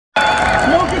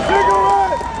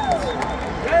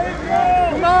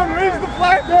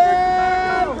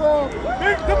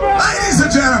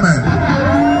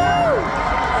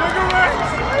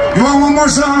more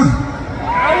song?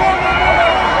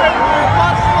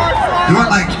 You want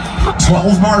like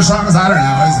 12 more songs? I don't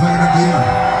know. I was looking at you.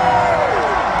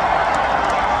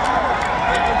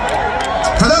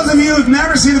 For those of you who've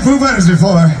never seen the Foo Fighters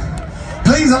before,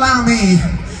 please allow me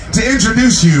to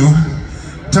introduce you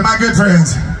to my good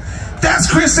friends. That's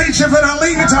Chris St. Shipman on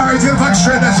lead guitar. He's gonna fucking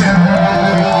shred that shit.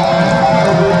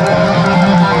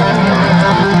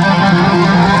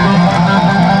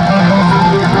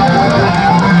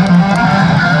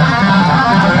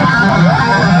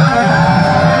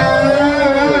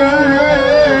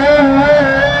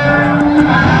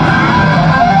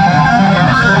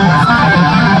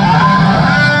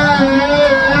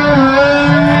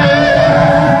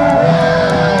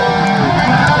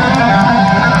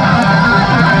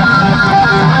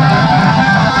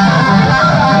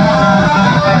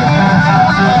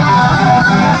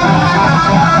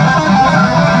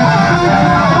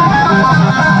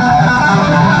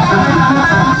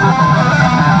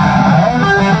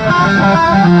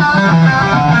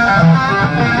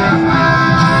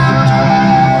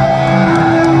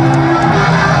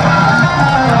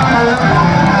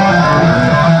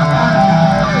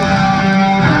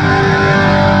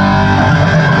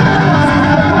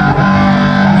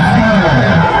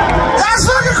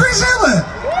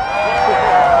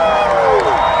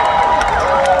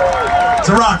 It's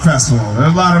a rock festival.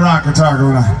 There's a lot of rock guitar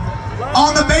going on.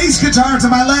 On the bass guitar to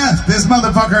my left, this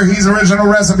motherfucker, he's original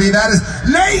recipe. That is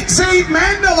Nate St.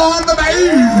 Mendel on the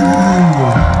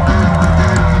bass.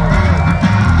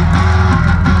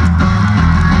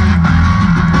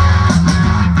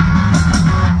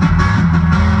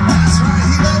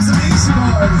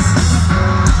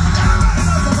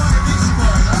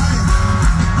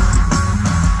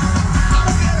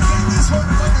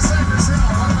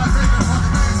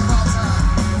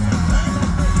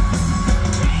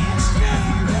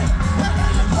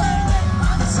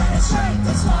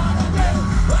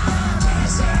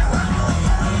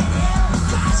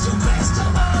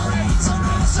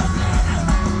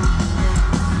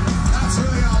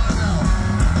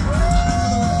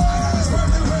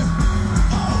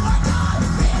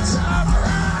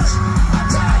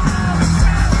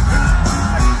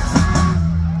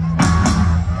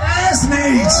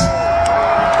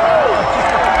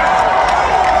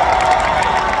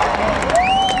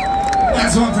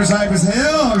 That's one for Cypress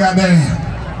Hill, goddamn.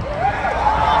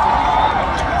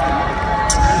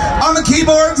 On the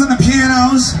keyboards and the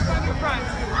pianos,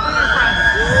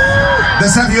 the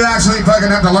stuff you actually fucking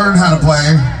have to learn how to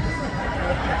play.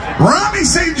 Robbie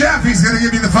St. Jeffy's gonna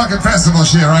give you the fucking festival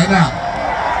shit right now.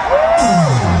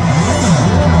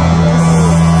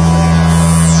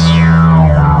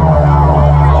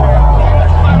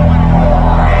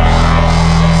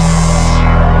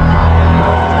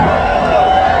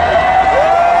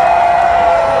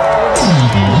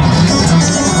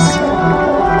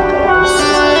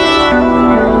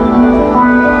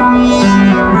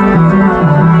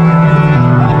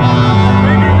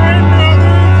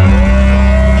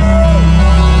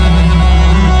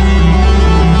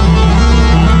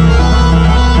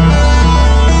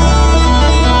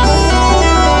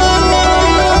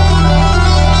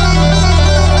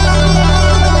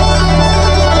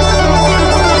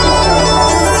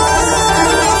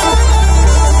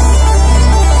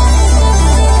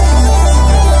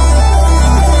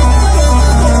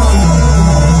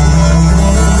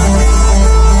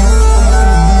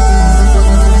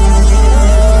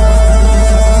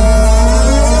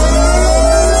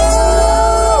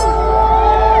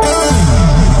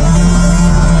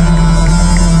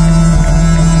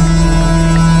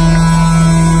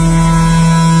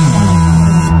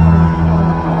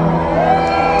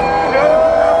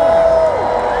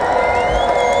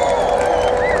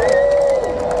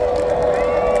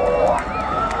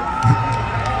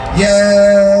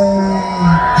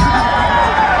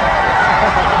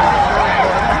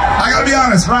 I gotta be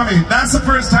honest, Rami, that's the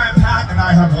first time Pat and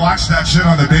I have watched that shit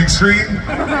on the big screen.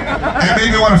 It made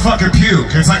me want to fucking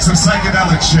puke. It's like some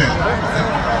psychedelic shit.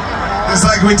 It's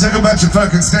like we took a bunch of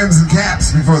fucking stems and caps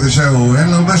before the show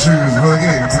and little mushrooms before the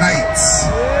game tonight.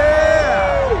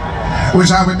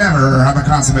 Which I would never. I'm a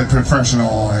consummate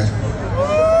professional. I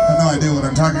have no idea what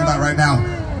I'm talking about right now.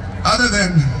 Other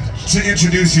than to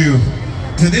introduce you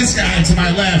to this guy to my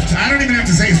left. I don't even have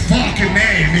to say his fucking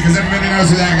name because everybody knows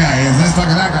who that guy is. That's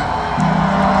fucking that guy.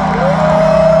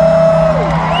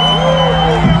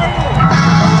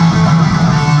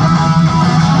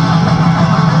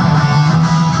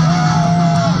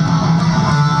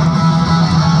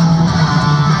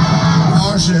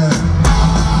 Oh shit.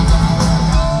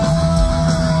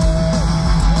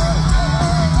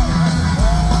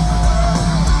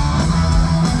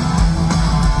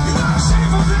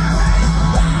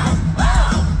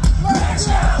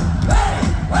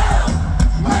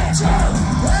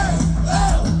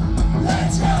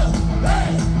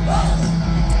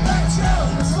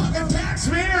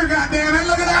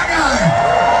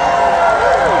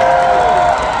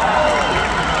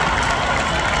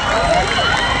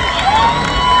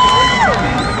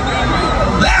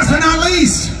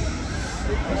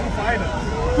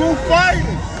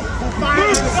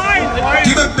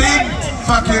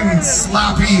 fucking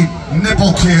sloppy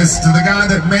nipple kiss to the guy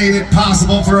that made it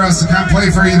possible for us to come play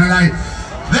for you tonight.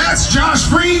 That's Josh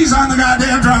Freeze on the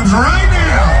goddamn drums right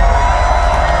now.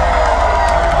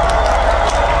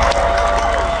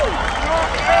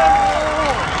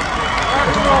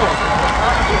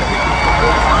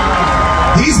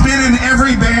 He's been in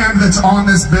every band that's on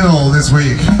this bill this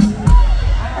week.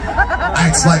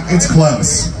 It's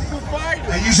close.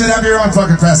 You should have your own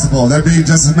fucking festival. There'd be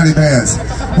just as many bands.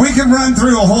 We can run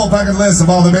through a whole fucking list of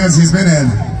all the bands he's been in.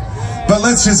 But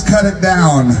let's just cut it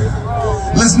down.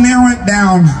 Let's narrow it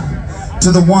down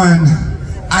to the one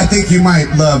I think you might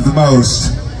love the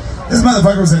most. This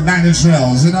motherfucker was at 9 Inch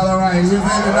Nails. You know that, right? You've been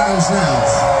at 9 Inch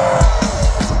Nails.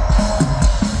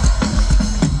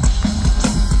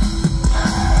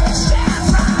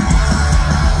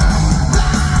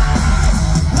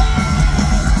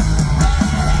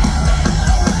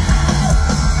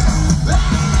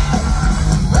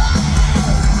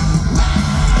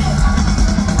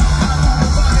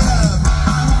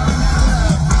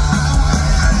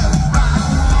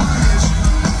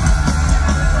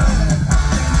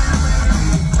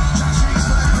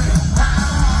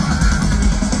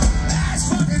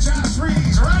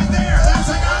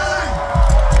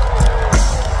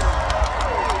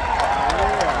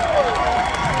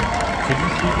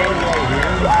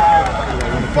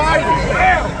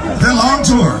 The long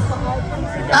tour.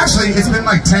 Actually, it's been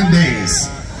like 10 days.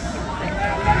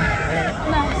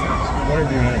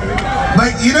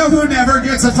 But you know who never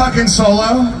gets a fucking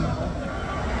solo?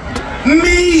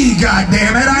 Me,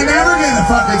 goddammit. I never get a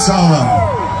fucking solo.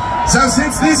 So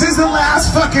since this is the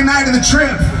last fucking night of the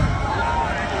trip,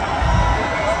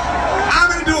 I'm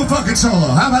gonna do a fucking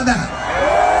solo. How about that?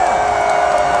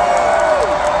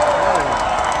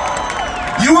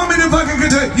 You want me to fucking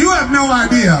get to it? You have no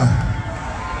idea.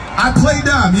 I play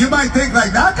dumb. You might think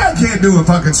like, that guy can't do a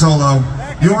fucking solo.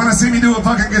 You want to see me do a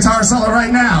fucking guitar solo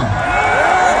right now?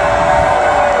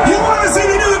 You want to see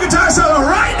me do a guitar solo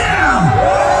right now?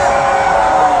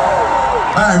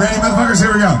 Alright, ready motherfuckers?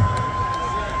 Here we go.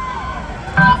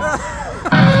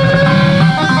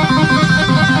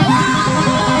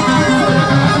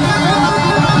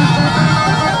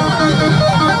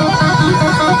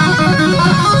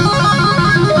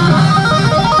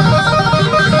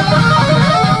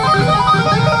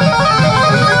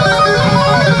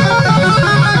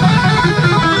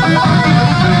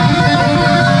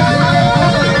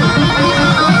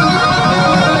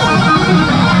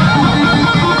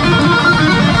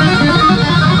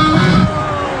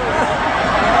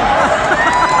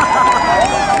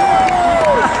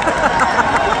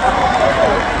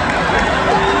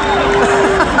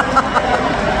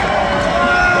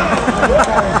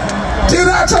 Dude,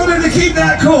 I told her to keep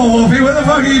that cool, Wolfie. What the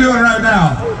fuck are you doing right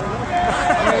now?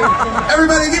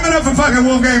 Everybody give it up for fucking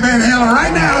Wolfgang Van Halen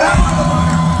right now.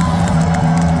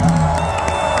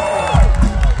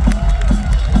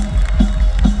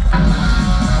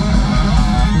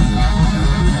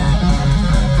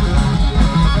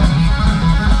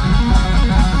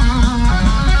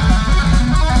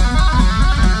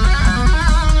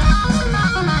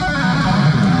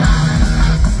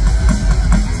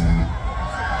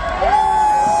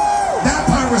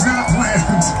 Was not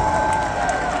planned.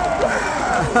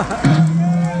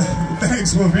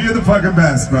 Thanks, Wolfie. You're the fucking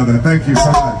best, brother. Thank you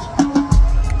so much.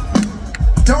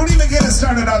 Don't even get us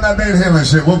started on that Van Halen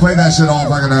shit. We'll play that shit all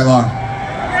fucking night long.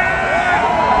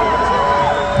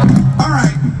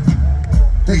 Alright.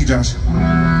 Thank you, Josh.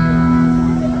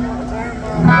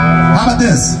 How about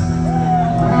this?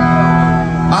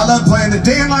 I love playing it.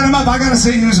 Dan, line them up. I gotta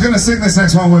see who's gonna sing this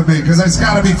next one with me, because it's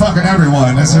gotta be fucking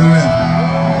everyone. That's who it is.